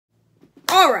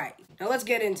Alright, now let's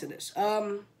get into this.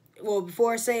 Well,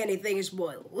 before I say anything, it's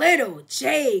boy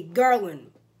Liljaygarland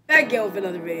back again with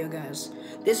another video, guys.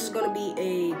 This is gonna be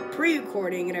a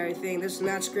pre-recording and everything. This is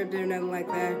not scripted or nothing like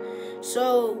that.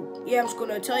 So yeah, I'm just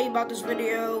gonna tell you about this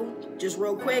video just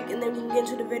real quick, and then we can get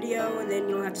into the video, and then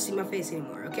you don't have to see my face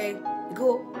anymore. Okay?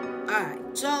 Cool.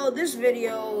 Alright, so this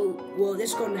video, well, this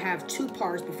is going to have two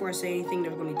parts. Before I say anything,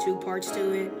 there's going to be two parts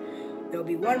to it. There'll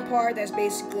be one part that's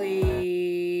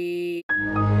basically...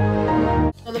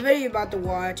 So the video you're about to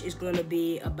watch is going to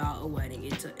be about a wedding.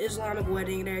 It's an Islamic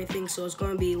wedding and everything, so it's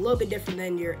going to be a little bit different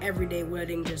than your everyday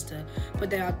wedding, just to put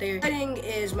that out there. The wedding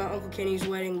is my Uncle Kenny's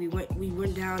wedding. We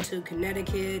went down to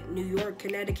Connecticut, New York,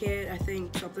 Connecticut, I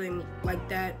think, something like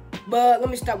that. But let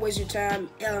me stop wasting your time.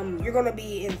 You're going to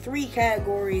be in 3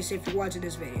 categories if you're watching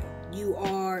this video. You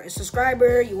are a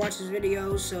subscriber, you watch this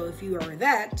video, so if you are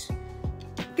that,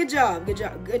 good job.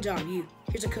 You.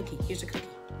 Here's a cookie. Here's a cookie.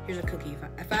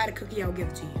 If I had a cookie, I'll give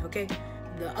it to you, okay?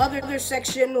 The other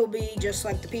section will be just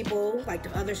like the people, like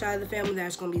the other side of the family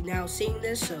that's going to be now seeing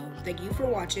this, so thank you for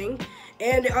watching.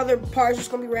 And the other parts is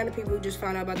going to be random people who just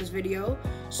found out about this video.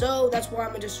 So that's why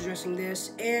I'm just addressing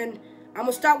this. And I'm going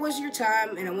to stop wasting your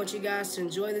time, and I want you guys to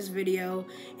enjoy this video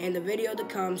and the video to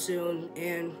come soon,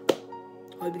 and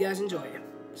I hope you guys enjoy it.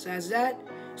 Besides that,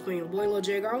 it's been your boy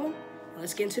Liljaygarland.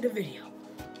 Let's get into the video.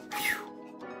 Whew.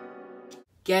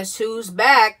 Guess who's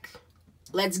back?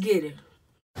 Let's get it.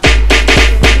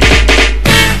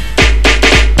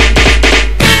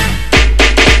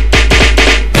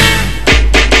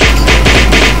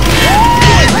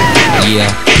 Yeah,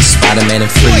 Spider-Man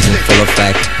and freezing full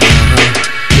effect.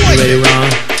 You ready, Ron?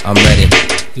 I'm ready.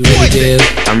 You ready, Dave?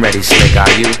 I'm ready, Slick.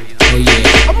 Are you? Oh yeah.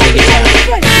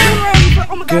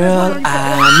 Girl,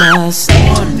 I must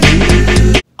warn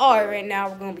you. Alright, right now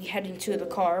we're gonna be heading to the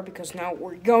car because now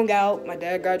we're going out. My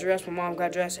dad got dressed, my mom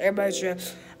got dressed, everybody's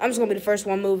dressed. I'm just gonna be the first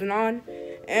one moving on,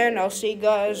 and I'll see you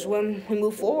guys when we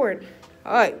move forward.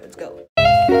 Alright, let's go.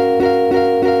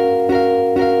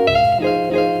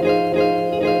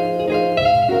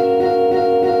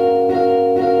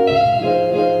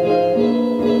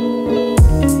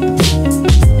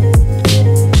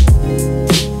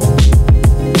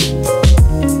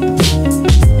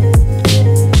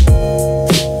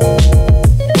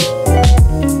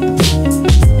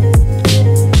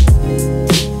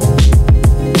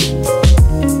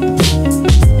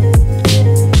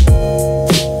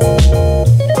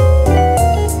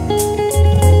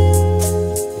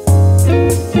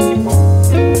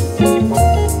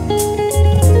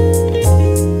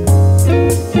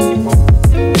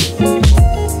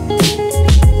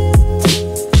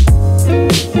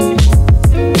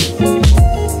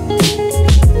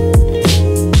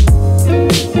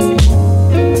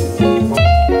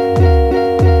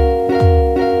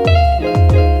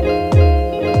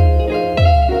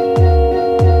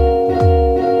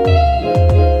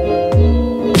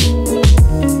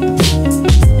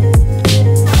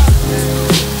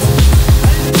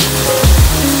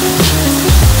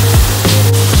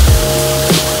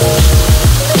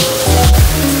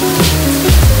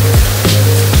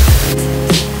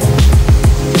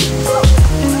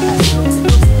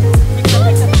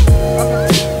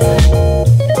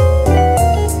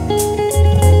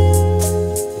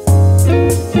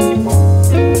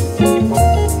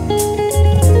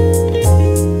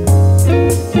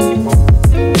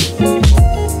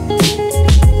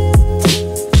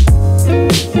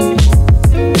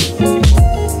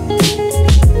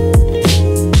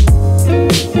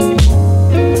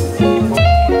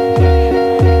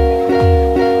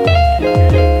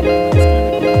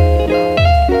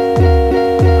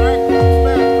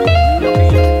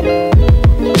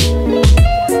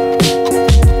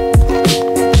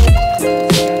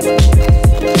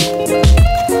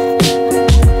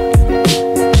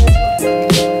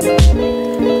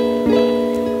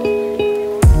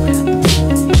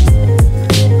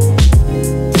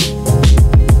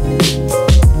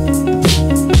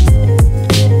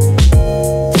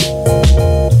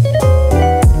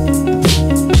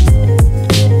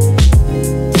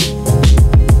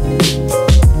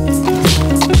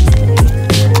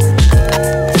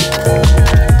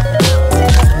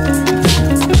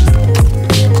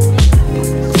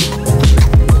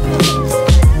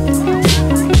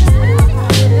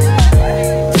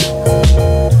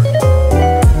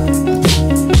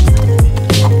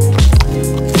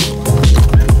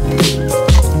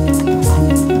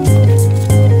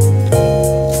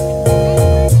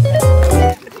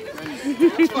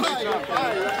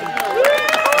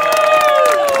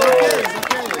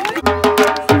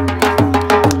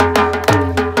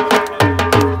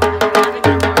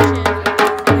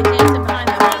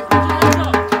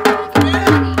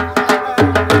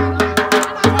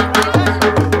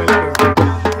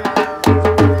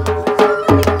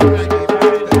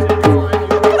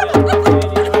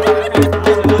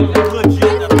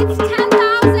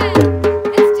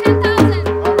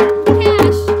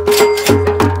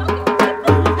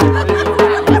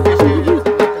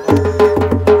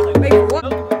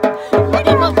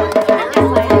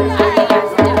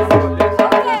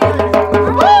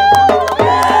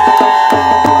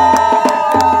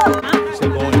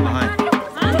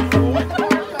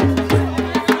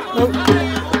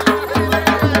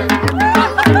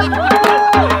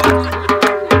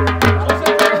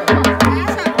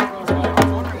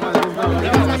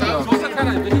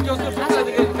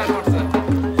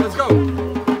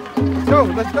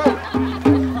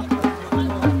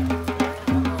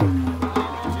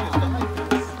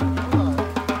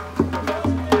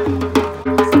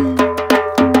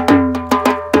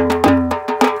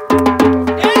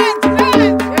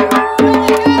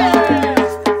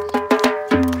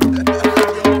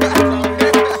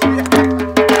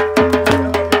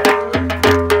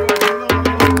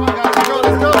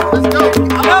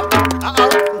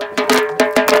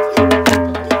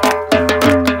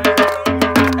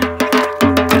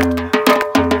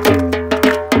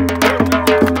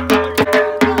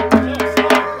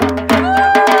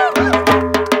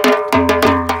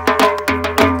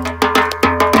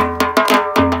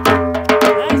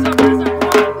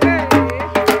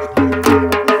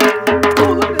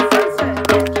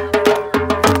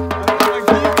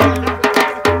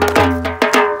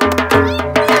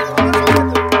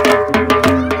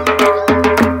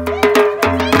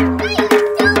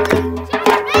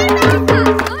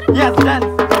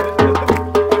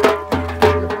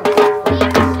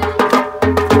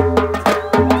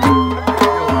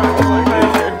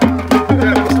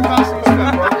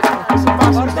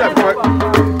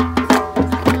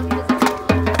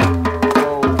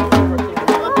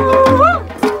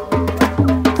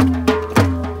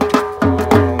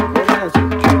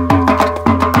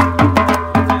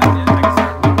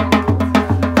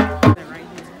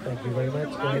 Thank you very much,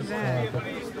 guys.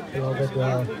 To all the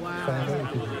family,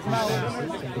 if you can please have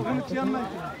seats and be comfortable.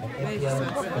 And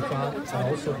the font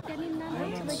also.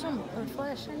 It's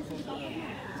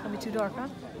gonna be too dark, huh?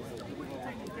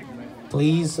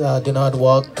 Please do not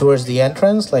walk towards the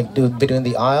entrance, like do between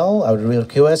the aisle. I would really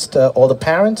request all the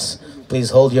parents,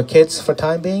 please hold your kids for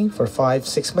time being for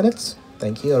 5-6 minutes.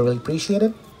 Thank you, I really appreciate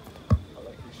it.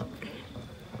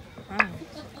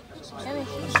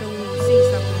 So we see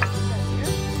something.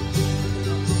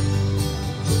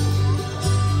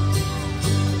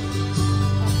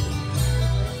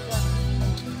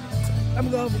 I'm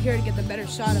gonna go over here to get the better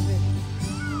shot of it.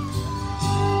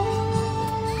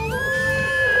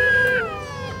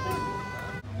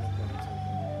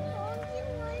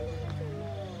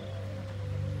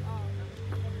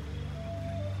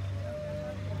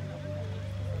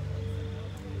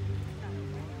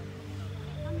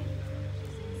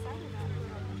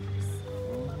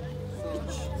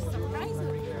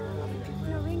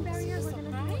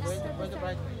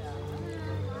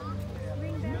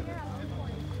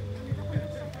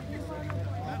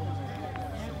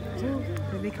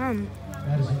 Here they come.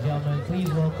 Ladies and gentlemen,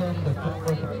 please welcome the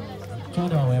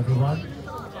Juno, everyone.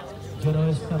 Juno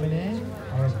is coming in.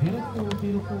 Our beautiful,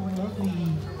 beautiful, lovely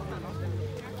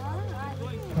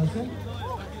cousin.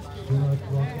 Juno is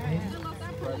walking in.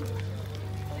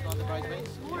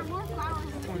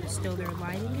 Still they're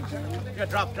lighting again. Yeah,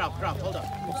 drop, hold on.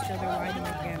 Still they're lighting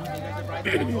again.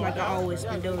 Like I always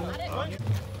been doing.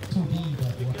 To be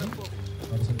that woman.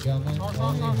 Ladies and gentlemen,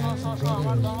 all your handsome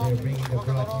brothers, they're bringing the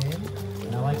bride in.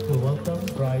 And I'd like to welcome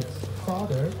bride's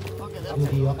father to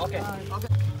the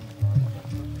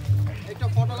একটা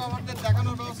ফটোগ্রাফারদের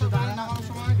দেখানোর ব্যবস্থা করেন নামানোর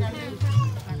সময় candle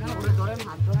ধরেন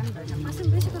হাত ধরেন আসলে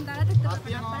বেশিক্ষণ দাঁড়াতে থাকতে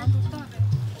পারেন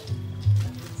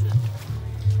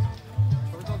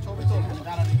ছবি তো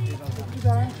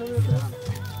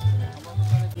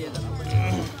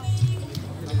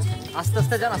আস্তে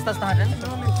আস্তে যান আস্তে আস্তে হাঁটেন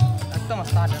একদম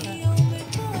আস্তে হাঁটেন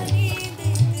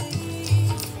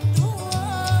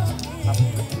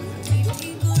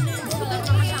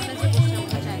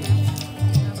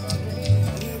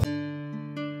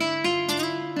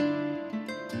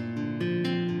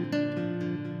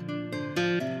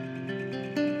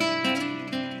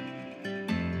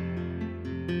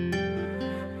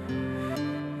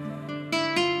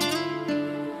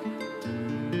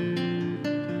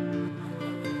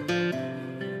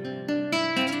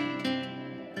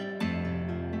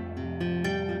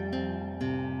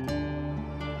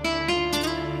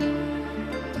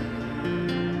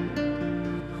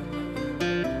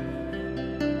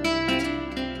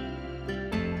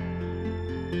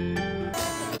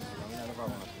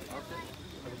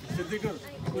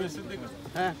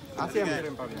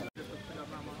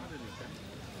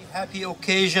Happy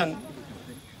occasion.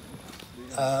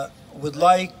 Would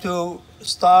like to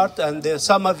start, and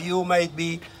some of you might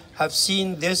have seen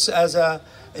this as a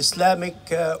Islamic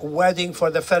wedding for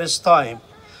the first time.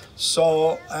 So,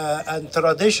 and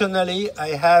traditionally, I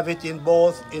have it in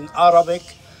both in Arabic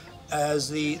as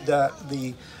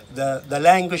the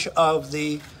language of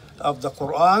the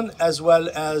Quran, as well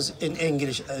as in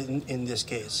English in this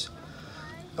case.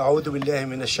 أعوذ بالله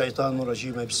من الشيطان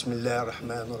الرجيم بسم الله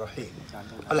الرحمن الرحيم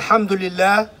الحمد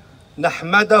لله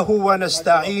نحمده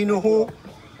ونستعينه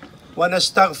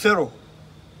ونستغفره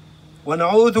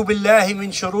ونعوذ بالله من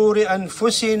شرور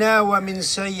أنفسنا ومن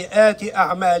سيئات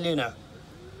أعمالنا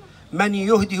من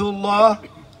يهده الله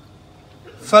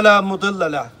فلا مضل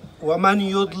له ومن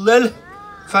يضلله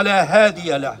فلا هادي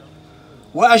له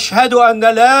وأشهد أن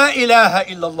لا إله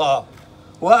إلا الله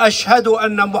وأشهد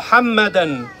أن محمدًا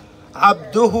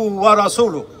عبده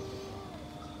ورسوله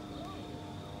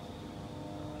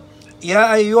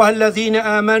يا أيها الذين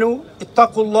آمنوا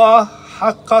اتقوا الله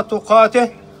حق تقاته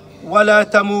ولا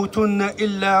تموتن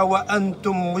إلا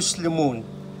وأنتم مسلمون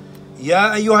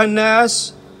يا أيها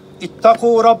الناس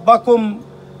اتقوا ربكم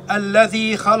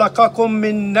الذي خلقكم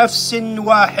من نفس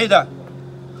واحدة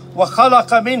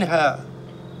وخلق منها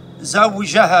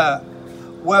زوجها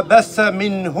وبث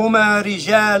منهما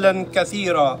رجالا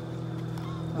كثيرا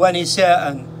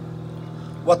ونساء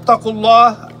واتقوا الله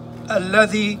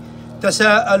الذي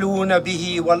تساءلون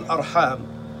به والأرحام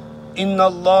إن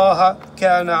الله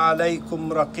كان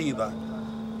عليكم رقيبا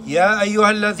يا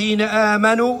أيها الذين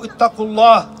آمنوا اتقوا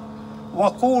الله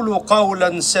وقولوا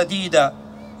قولا سديدا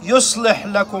يصلح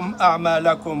لكم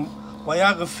أعمالكم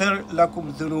ويغفر لكم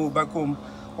ذنوبكم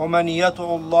ومن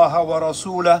يطع الله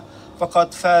ورسوله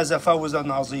فقد فاز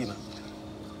فوزا عظيما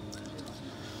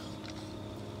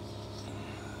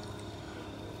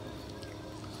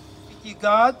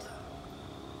God,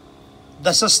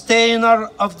 the sustainer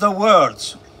of the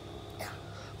worlds,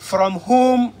 from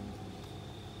whom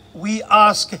we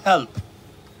ask help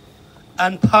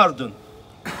and pardon.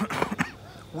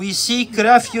 We seek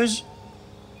refuge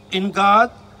in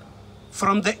God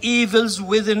from the evils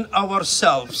within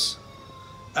ourselves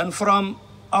and from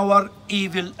our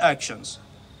evil actions.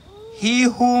 He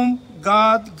whom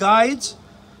God guides,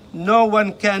 no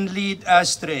one can lead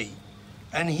astray,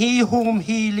 and he whom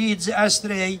he leads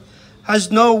astray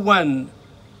has no one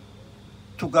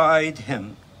to guide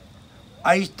him.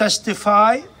 I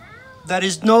testify there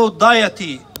is no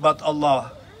deity but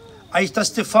Allah. I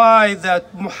testify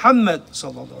that Muhammad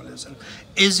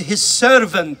is his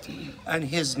servant and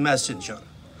his messenger.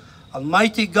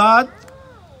 Almighty God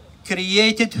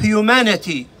created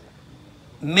humanity,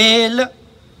 male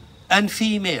and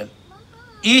female,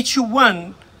 each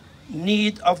one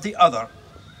need of the other,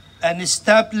 and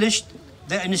established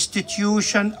the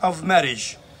institution of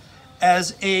marriage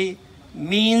as a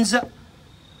means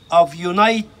of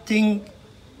uniting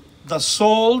the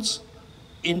souls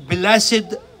in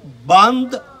blessed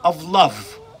bond of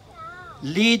love,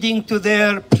 leading to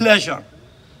their pleasure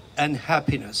and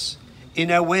happiness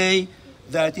in a way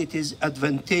that it is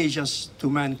advantageous to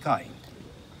mankind.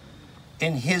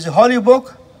 In his holy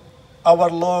book, our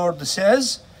Lord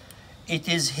says, "It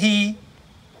is he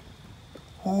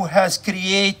who has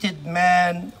created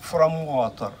man from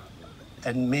water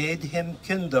and made him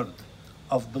kindred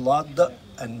of blood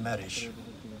and marriage.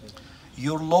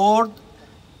 Your Lord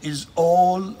is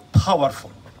all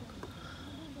powerful."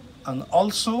 And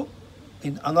also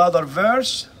in another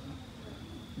verse,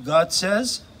 God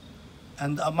says,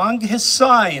 "And among his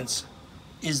signs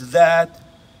is that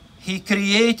he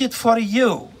created for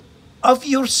you of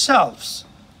yourselves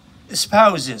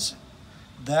spouses,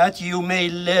 that you may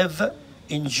live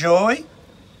in joy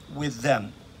with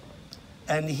them.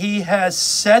 And he has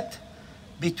set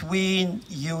between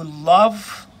you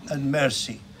love and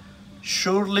mercy.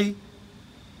 Surely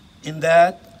in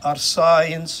that are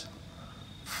signs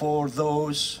for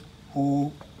those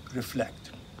who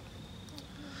reflect."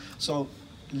 So,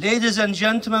 ladies and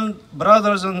gentlemen,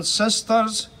 brothers and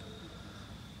sisters,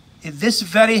 in this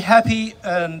very happy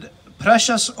and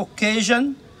precious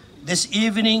occasion, this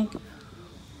evening,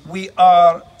 we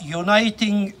are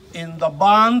uniting in the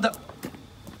bond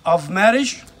of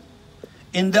marriage,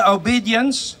 in the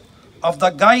obedience of the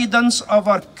guidance of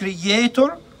our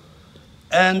Creator,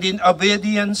 and in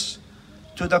obedience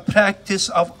to the practice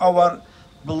of our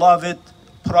beloved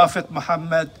Prophet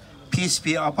Muhammad, peace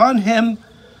be upon him,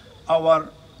 our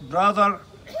brother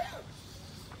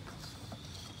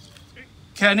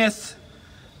Kenneth,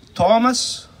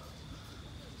 Thomas,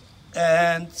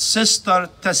 and sister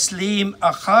Taslim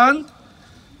Akhan,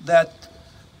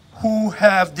 who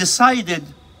have decided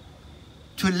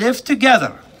to live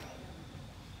together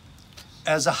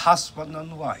as a husband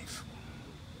and wife,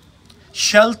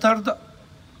 sheltered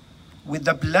with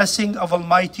the blessing of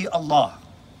Almighty Allah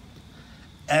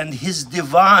and his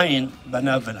divine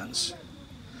benevolence.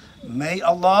 May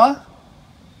Allah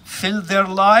fill their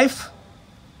life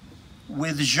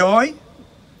with joy,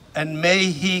 and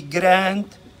may he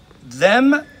grant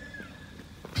them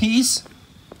peace,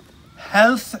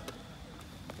 health,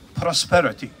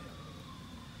 prosperity.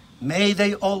 May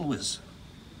they always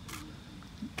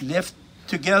live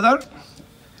together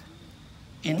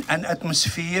in an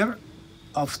atmosphere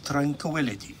of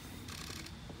tranquility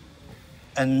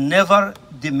and never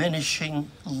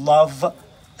diminishing love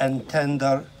and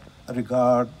tender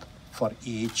regard for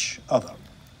each other.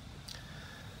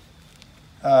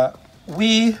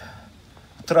 We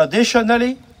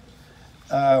traditionally,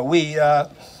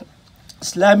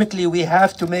 Islamically, we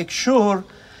have to make sure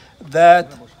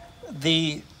that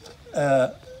the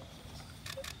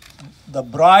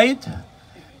bride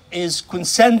is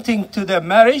consenting to the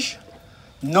marriage.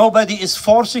 Nobody is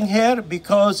forcing her,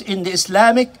 because in the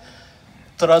Islamic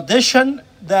tradition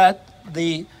that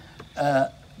the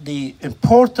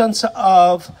importance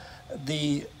of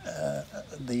the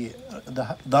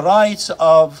rights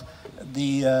of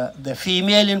the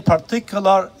female in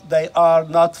particular, they are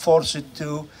not forced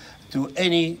to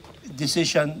any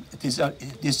decision. It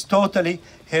is totally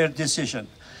her decision.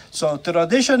 So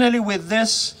traditionally with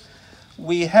this,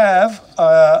 we have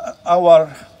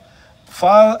her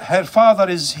father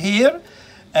is here,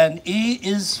 and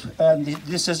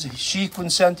she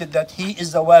consented that he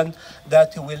is the one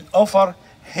that will offer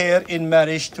her in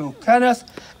marriage to Kenneth.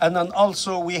 And then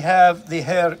also we have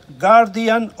her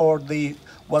guardian, or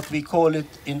what we call it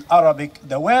in Arabic,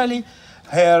 the wali,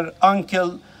 her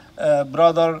uncle,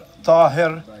 brother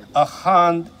Tahir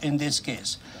Akhan in this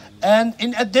case. And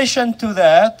in addition to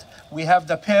that, we have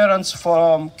the parents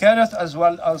from Kenneth as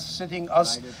well as sitting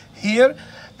us here.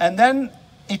 And then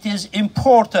it is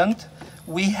important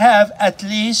we have at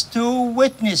least 2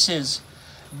 witnesses.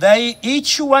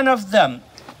 Each one of them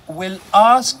will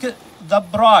ask the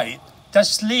bride,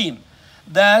 Taslim,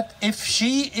 that if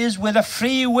she is with a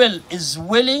free will, is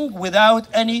willing without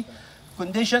any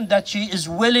condition, that she is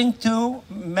willing to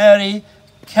marry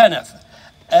Kenneth.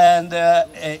 And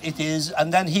and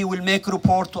then he will make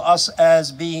report to us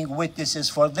as being witnesses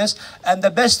for this. And the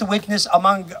best witness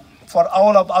for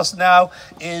all of us now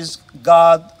is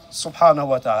God subhanahu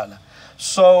wa ta'ala.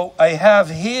 So I have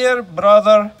here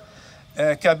Brother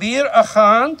Kabir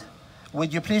Akhand.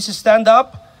 Would you please stand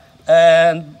up?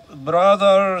 And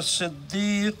Brother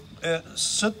Siddiq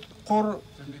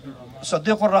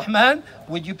Rahman,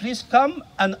 would you please come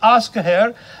and ask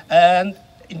her and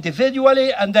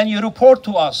individually, and then you report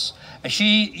to us.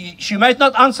 She might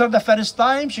not answer the first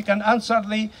time. She can answer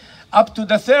up to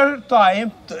the 3rd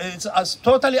time. It's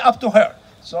totally up to her.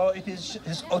 So it's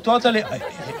totally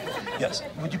yes.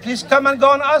 Would you please come and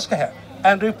go and ask her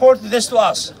and report this to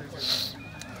us?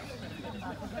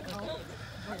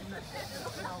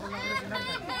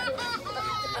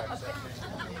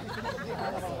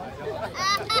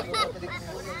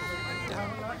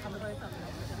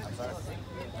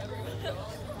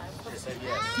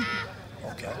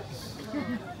 Okay.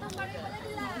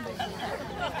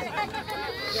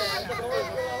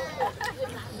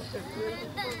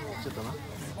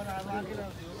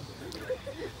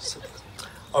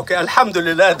 Okay,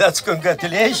 Alhamdulillah, that's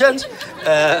congratulations.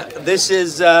 This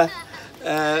is,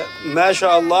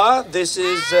 mashallah, this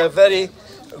is very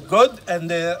good.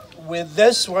 And with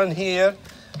this one here,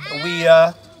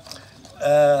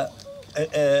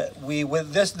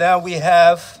 with this now we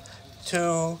have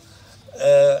to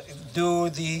do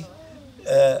the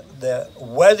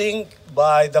wedding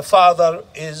by the father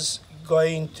is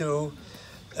going to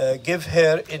give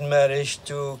her in marriage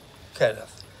to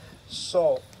Kenneth.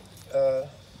 So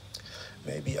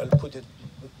maybe I'll put it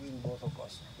between both of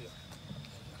us here.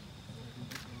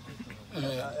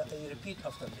 Repeat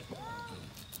after me.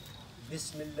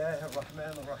 Bismillah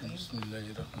ar-Rahman ar-Rahim. Bismillah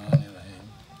ar-Rahman ar-Rahim.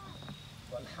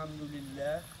 والحمد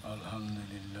لله الحمد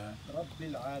لله رب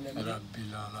العالمين رب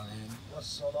العالمين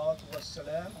والصلاة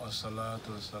والسلام والصلاة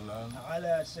والسلام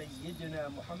على سيدنا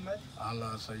محمد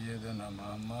على سيدنا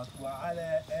محمد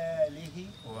وعلى آله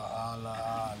وعلى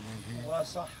آله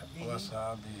وصحبه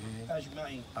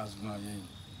أجمعين. أجمعين.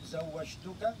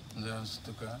 زوجتك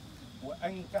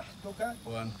وأنكحتك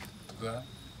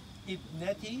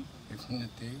ابنتي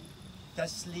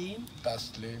تسليم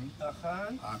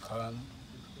أخان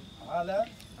على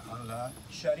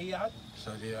شريعة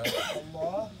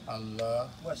الله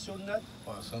وسنة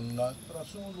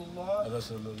رسول الله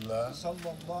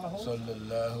صلى الله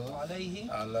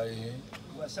عليه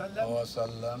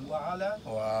وسلم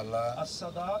وعلى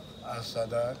الصداق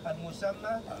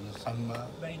المسمى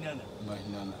بيننا.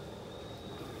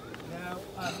 Now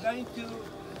I'm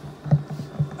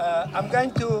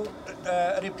going to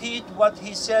repeat what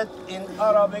he said in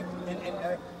Arabic.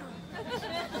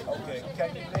 Okay,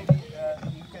 can you maybe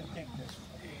you can take this.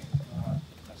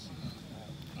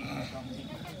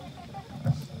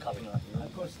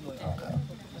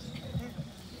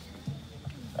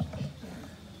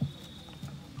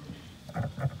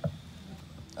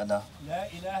 أنا لا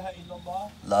إله إلا الله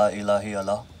لا إله إلا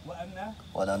الله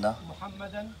وأنا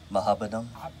محمدا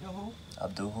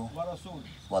عبده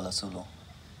ورسوله.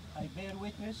 I bear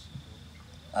witness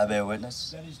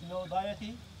there is no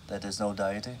no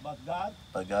deity but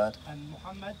God and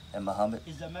Muhammad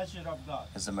is the messenger of God.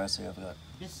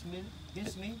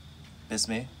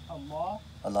 Bismi Allah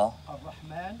Allah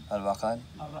Ar-Rahman Ar-Rahman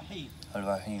Ar-Rahim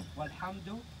Ar-Rahim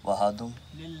Walhamdu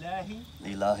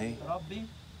Lillahi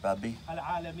Rabbi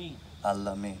Al-Alamin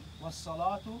Alamin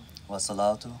Wassalatu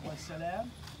Wassalatu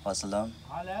Wassalam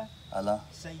ala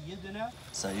Sayyidina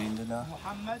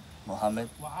Muhammad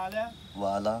wa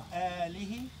ala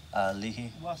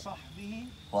alihi wa sahbihi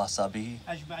wa sahbihi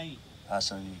ajma'in.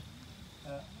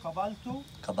 qabaltu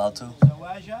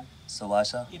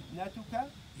zawaja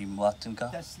ibnatuka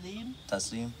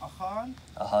taslim akhan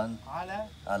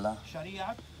ala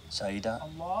shahida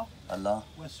Allah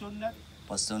wa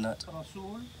sunnat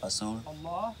rasul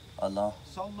Allah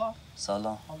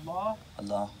salla Allah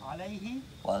alayhi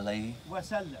wa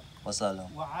sallam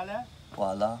wa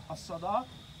ala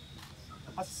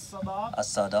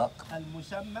الصداق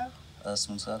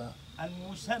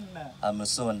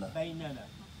المسمى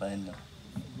بيننا.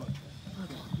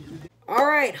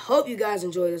 Alright, hope you guys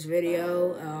enjoyed this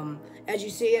video. As you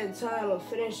see at the time I'm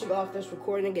finishing off this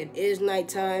recording, it is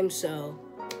nighttime, so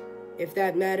if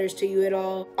that matters to you at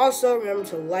all. Also, remember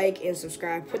to like and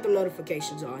subscribe. Put the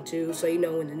notifications on too, so you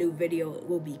know when the new video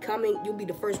will be coming. You'll be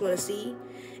the first one to see.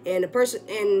 And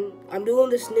I'm doing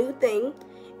this new thing.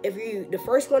 If you the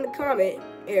first one to comment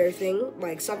everything,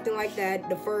 like something like that,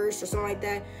 the first or something like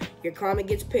that, your comment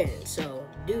gets pinned. So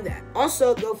do that.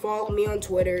 Also, go follow me on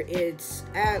Twitter. It's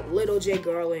at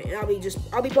Liljaygarland, and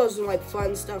I'll be posting like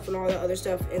fun stuff and all that other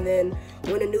stuff. And then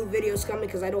when a new video's coming,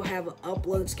 because I don't have an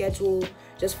upload schedule,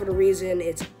 just for the reason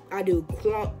I do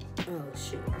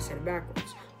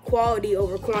quality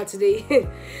over quantity.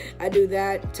 I do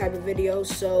that type of video,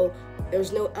 so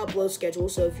there's no upload schedule.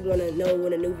 So if you want to know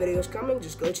when a new video is coming,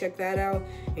 just go check that out,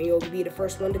 and you'll be the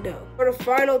first one to know. For the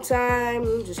final time,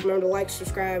 just remember to like,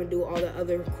 subscribe, and do all the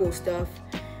other cool stuff.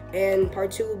 And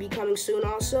part 2 will be coming soon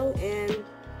also. And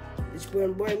it's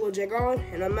been boy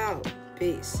Liljaygarland, and I'm out.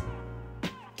 Peace.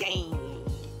 Gang.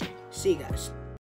 See you guys.